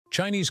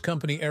Chinese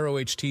company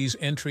AeroHT's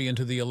entry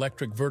into the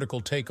electric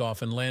vertical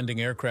takeoff and landing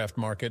aircraft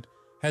market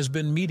has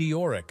been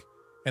meteoric,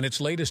 and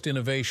its latest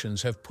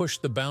innovations have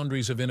pushed the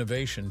boundaries of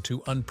innovation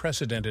to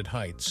unprecedented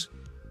heights.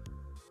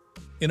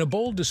 In a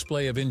bold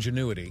display of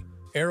ingenuity,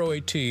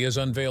 AeroHT has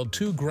unveiled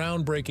two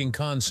groundbreaking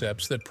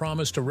concepts that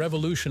promise to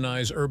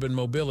revolutionize urban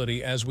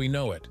mobility as we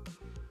know it.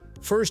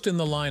 First in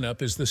the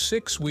lineup is the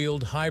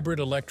six-wheeled hybrid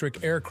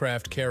electric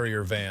aircraft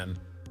carrier van,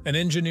 an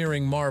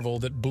engineering marvel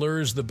that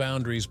blurs the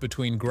boundaries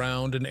between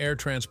ground and air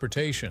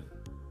transportation.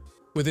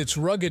 With its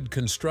rugged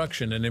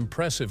construction and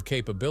impressive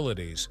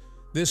capabilities,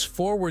 this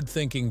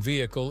forward-thinking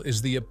vehicle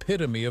is the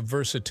epitome of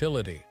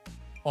versatility,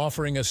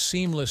 offering a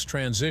seamless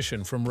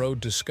transition from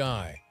road to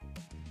sky.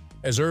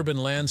 As urban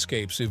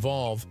landscapes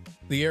evolve,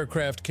 the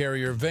aircraft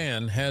carrier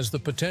van has the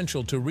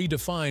potential to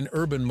redefine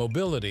urban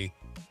mobility,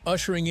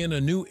 ushering in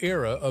a new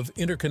era of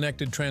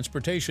interconnected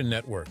transportation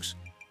networks.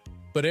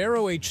 But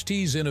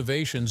AeroHT's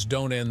innovations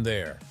don't end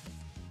there.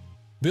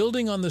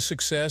 Building on the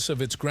success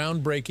of its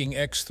groundbreaking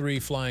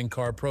X3 flying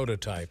car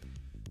prototype,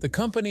 the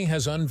company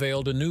has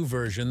unveiled a new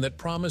version that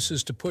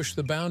promises to push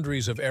the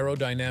boundaries of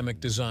aerodynamic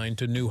design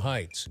to new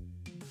heights.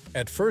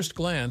 At first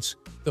glance,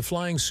 the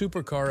flying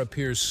supercar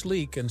appears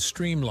sleek and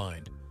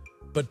streamlined,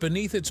 but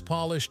beneath its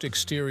polished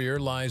exterior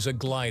lies a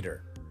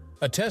glider,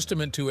 a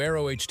testament to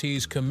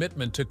AeroHT's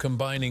commitment to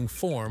combining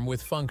form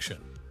with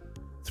function.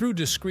 Through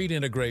discrete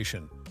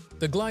integration,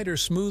 the glider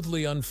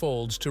smoothly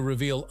unfolds to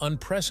reveal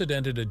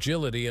unprecedented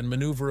agility and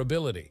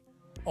maneuverability,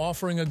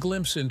 offering a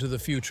glimpse into the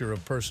future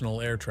of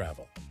personal air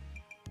travel.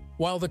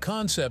 While the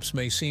concepts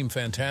may seem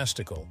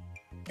fantastical,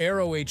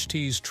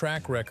 AeroHT's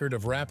track record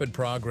of rapid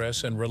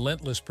progress and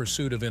relentless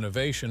pursuit of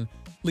innovation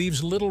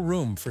leaves little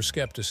room for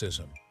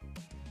skepticism.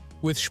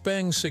 With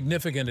XPeng's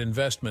significant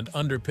investment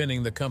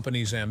underpinning the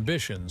company's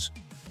ambitions,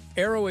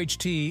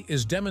 AeroHT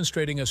is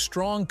demonstrating a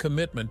strong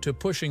commitment to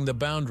pushing the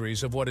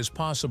boundaries of what is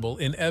possible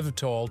in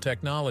eVTOL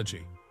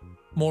technology.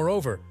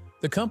 Moreover,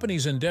 the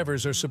company's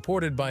endeavors are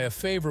supported by a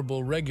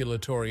favorable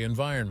regulatory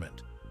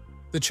environment.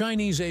 The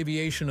Chinese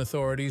aviation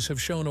authorities have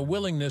shown a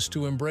willingness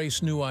to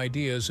embrace new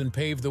ideas and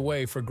pave the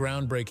way for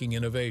groundbreaking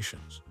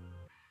innovations.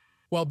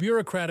 While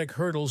bureaucratic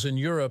hurdles in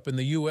Europe and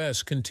the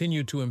US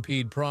continue to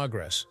impede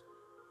progress,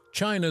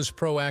 China's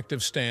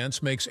proactive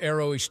stance makes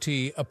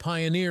AeroHT a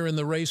pioneer in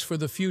the race for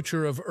the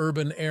future of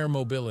urban air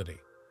mobility.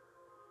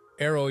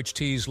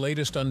 AeroHT's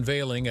latest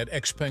unveiling at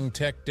XPeng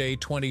Tech Day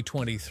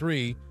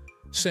 2023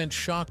 sent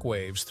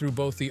shockwaves through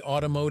both the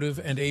automotive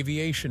and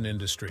aviation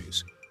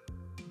industries.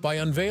 By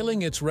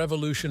unveiling its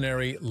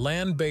revolutionary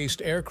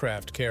land-based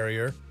aircraft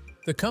carrier,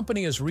 the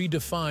company has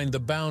redefined the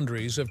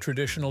boundaries of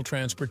traditional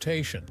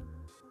transportation.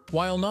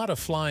 While not a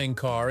flying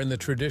car in the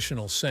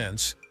traditional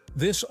sense,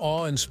 this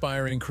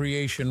awe-inspiring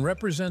creation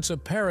represents a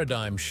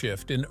paradigm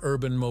shift in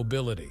urban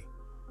mobility.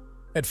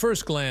 At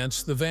first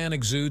glance, the van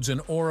exudes an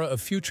aura of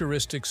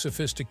futuristic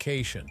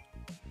sophistication,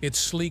 its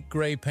sleek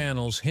gray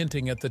panels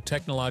hinting at the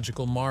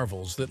technological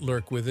marvels that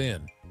lurk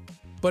within.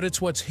 But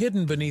it's what's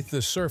hidden beneath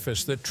the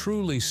surface that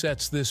truly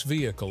sets this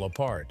vehicle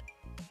apart.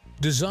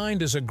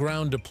 Designed as a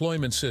ground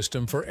deployment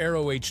system for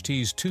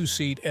AeroHT's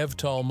two-seat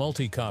eVTOL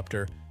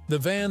multicopter, the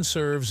van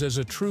serves as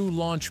a true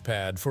launch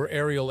pad for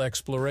aerial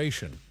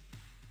exploration.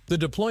 The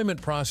deployment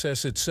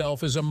process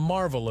itself is a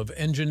marvel of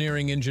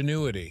engineering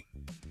ingenuity.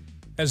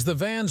 As the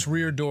van's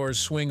rear doors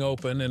swing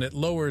open and it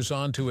lowers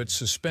onto its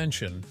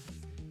suspension,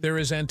 there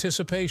is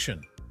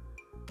anticipation.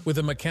 With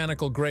a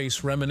mechanical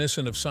grace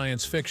reminiscent of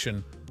science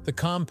fiction, the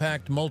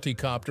compact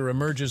multicopter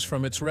emerges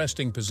from its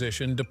resting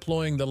position,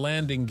 deploying the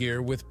landing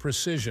gear with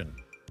precision.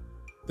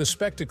 The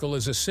spectacle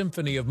is a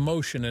symphony of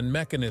motion and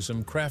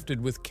mechanism crafted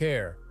with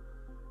care.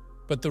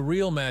 But the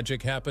real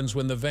magic happens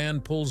when the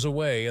van pulls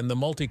away and the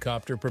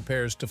multicopter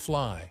prepares to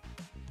fly.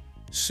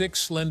 6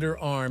 slender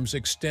arms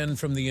extend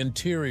from the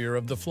interior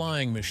of the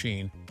flying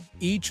machine,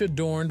 each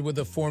adorned with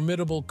a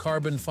formidable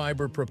carbon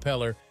fiber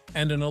propeller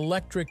and an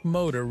electric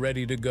motor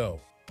ready to go.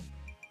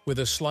 With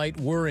a slight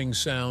whirring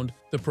sound,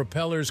 the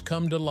propellers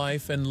come to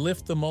life and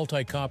lift the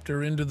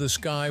multicopter into the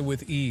sky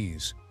with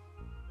ease.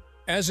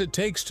 As it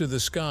takes to the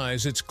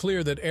skies, it's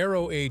clear that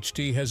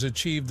AeroHT has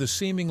achieved the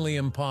seemingly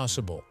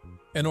impossible,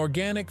 an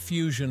organic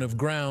fusion of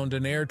ground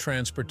and air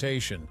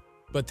transportation.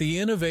 But the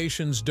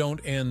innovations don't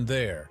end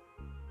there.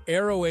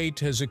 AeroHT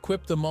has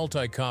equipped the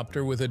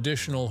multicopter with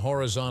additional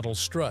horizontal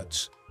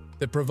struts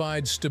that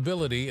provide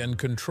stability and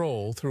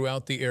control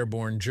throughout the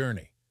airborne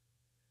journey.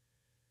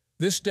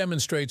 This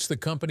demonstrates the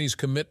company's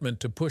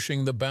commitment to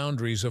pushing the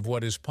boundaries of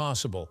what is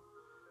possible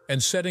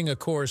and setting a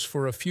course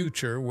for a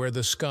future where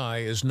the sky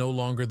is no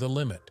longer the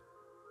limit.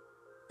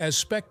 As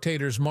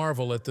spectators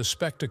marvel at the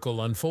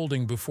spectacle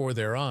unfolding before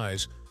their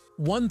eyes,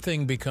 one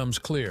thing becomes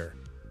clear: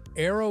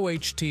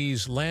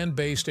 AeroHT's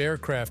land-based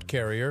aircraft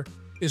carrier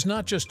is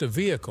not just a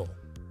vehicle,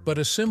 but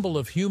a symbol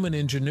of human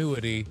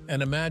ingenuity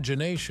and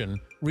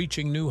imagination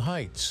reaching new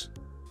heights.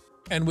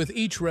 And with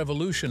each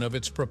revolution of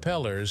its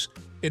propellers,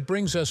 it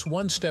brings us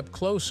one step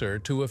closer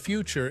to a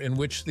future in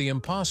which the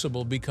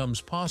impossible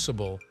becomes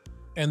possible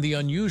and the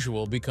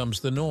unusual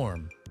becomes the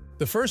norm.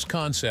 The first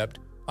concept,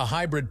 a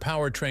hybrid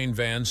powertrain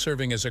van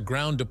serving as a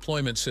ground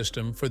deployment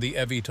system for the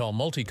eVTOL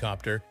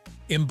multicopter,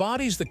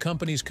 embodies the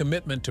company's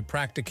commitment to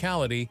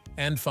practicality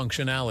and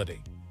functionality.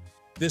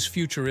 This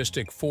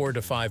futuristic 4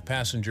 to 5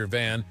 passenger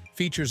van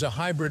features a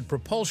hybrid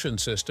propulsion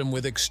system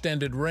with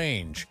extended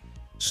range,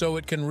 so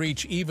it can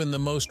reach even the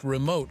most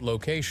remote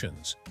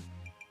locations.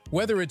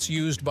 Whether it's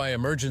used by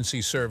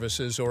emergency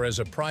services or as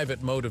a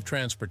private mode of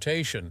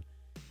transportation,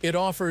 it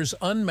offers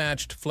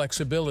unmatched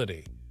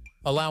flexibility,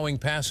 allowing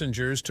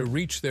passengers to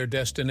reach their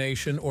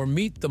destination or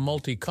meet the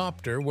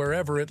multicopter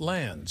wherever it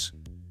lands.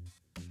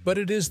 But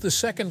it is the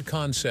second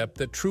concept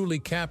that truly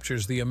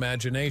captures the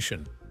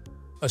imagination: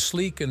 a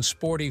sleek and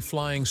sporty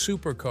flying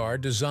supercar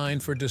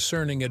designed for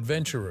discerning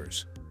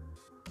adventurers.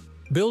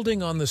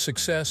 Building on the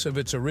success of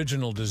its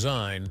original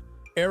design,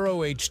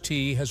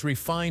 AeroHT has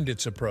refined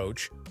its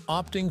approach,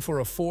 opting for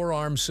a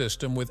 4-arm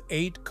system with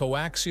 8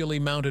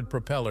 coaxially mounted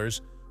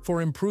propellers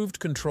for improved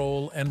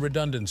control and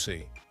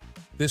redundancy.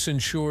 This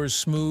ensures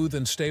smooth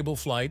and stable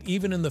flight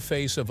even in the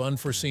face of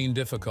unforeseen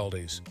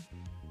difficulties.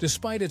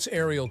 Despite its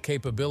aerial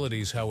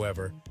capabilities,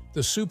 however,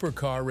 the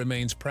supercar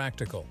remains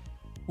practical.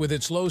 With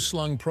its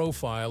low-slung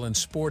profile and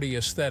sporty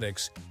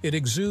aesthetics, it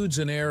exudes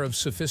an air of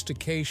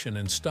sophistication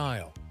and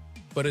style.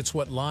 But it's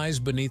what lies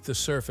beneath the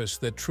surface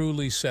that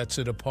truly sets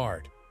it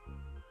apart.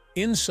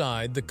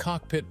 Inside, the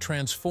cockpit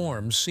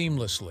transforms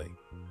seamlessly.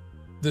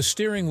 The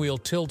steering wheel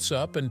tilts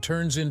up and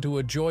turns into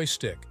a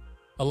joystick,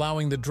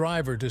 allowing the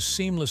driver to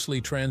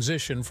seamlessly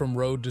transition from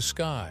road to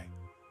sky.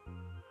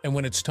 And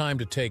when it's time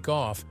to take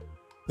off,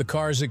 the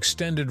car's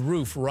extended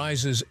roof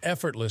rises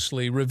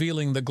effortlessly,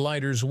 revealing the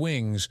glider's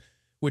wings,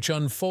 which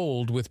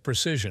unfold with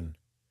precision.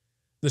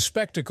 The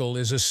spectacle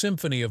is a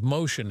symphony of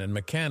motion and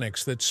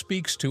mechanics that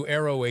speaks to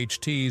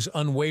AeroHT's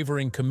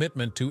unwavering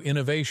commitment to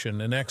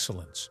innovation and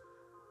excellence.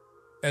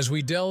 As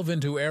we delve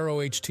into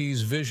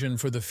AeroHT's vision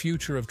for the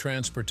future of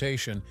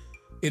transportation,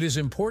 it is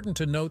important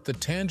to note the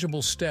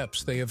tangible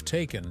steps they have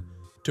taken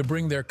to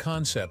bring their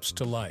concepts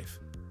to life.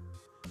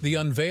 The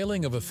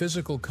unveiling of a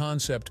physical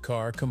concept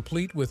car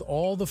complete with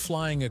all the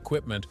flying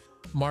equipment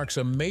marks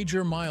a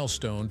major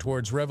milestone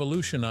towards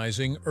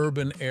revolutionizing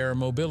urban air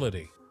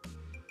mobility.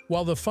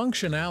 While the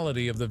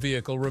functionality of the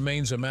vehicle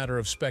remains a matter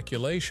of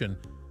speculation,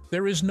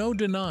 there is no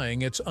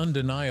denying its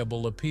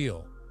undeniable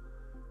appeal.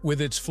 With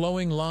its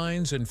flowing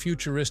lines and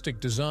futuristic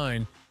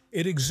design,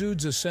 it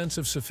exudes a sense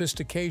of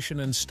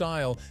sophistication and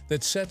style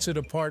that sets it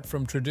apart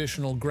from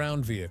traditional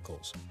ground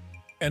vehicles.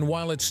 And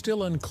while it's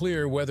still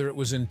unclear whether it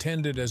was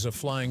intended as a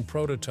flying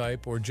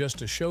prototype or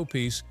just a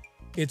showpiece,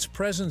 its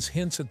presence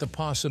hints at the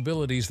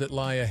possibilities that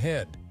lie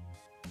ahead.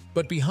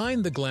 But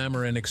behind the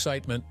glamour and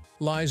excitement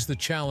lies the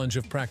challenge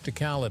of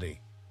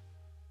practicality.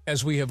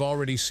 As we have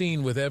already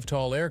seen with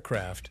eVTOL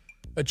aircraft,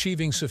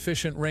 achieving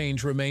sufficient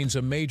range remains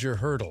a major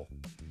hurdle.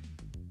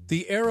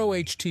 The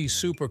AeroHT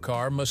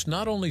supercar must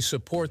not only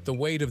support the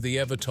weight of the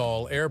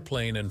eVTOL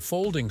airplane and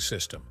folding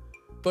system,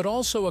 but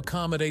also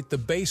accommodate the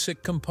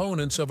basic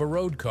components of a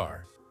road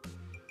car.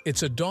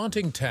 It's a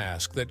daunting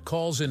task that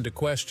calls into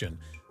question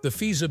the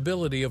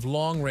feasibility of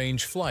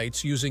long-range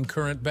flights using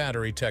current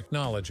battery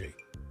technology.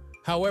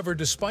 However,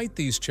 despite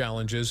these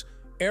challenges,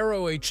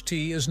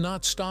 AeroHT is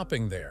not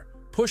stopping there,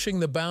 pushing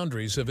the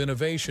boundaries of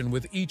innovation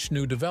with each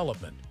new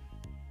development.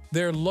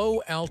 Their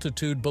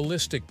low-altitude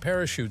ballistic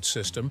parachute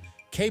system,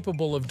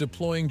 capable of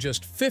deploying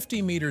just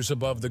 50 meters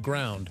above the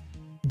ground,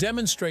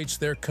 demonstrates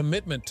their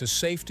commitment to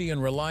safety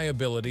and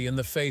reliability in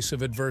the face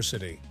of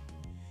adversity.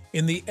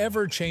 In the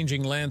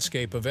ever-changing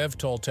landscape of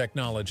eVTOL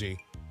technology,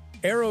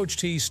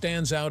 AeroHT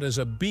stands out as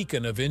a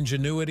beacon of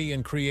ingenuity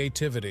and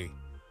creativity.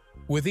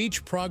 With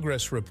each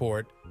progress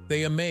report,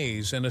 they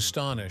amaze and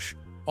astonish,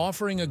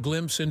 offering a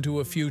glimpse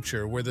into a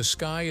future where the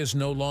sky is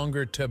no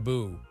longer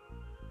taboo.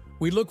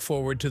 We look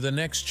forward to the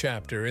next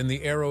chapter in the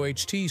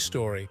AeroHT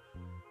story,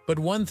 but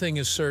one thing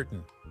is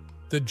certain: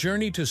 the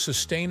journey to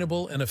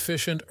sustainable and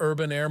efficient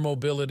urban air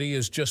mobility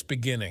is just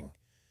beginning.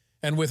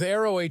 And with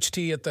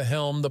AeroHT at the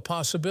helm, the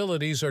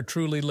possibilities are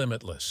truly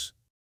limitless.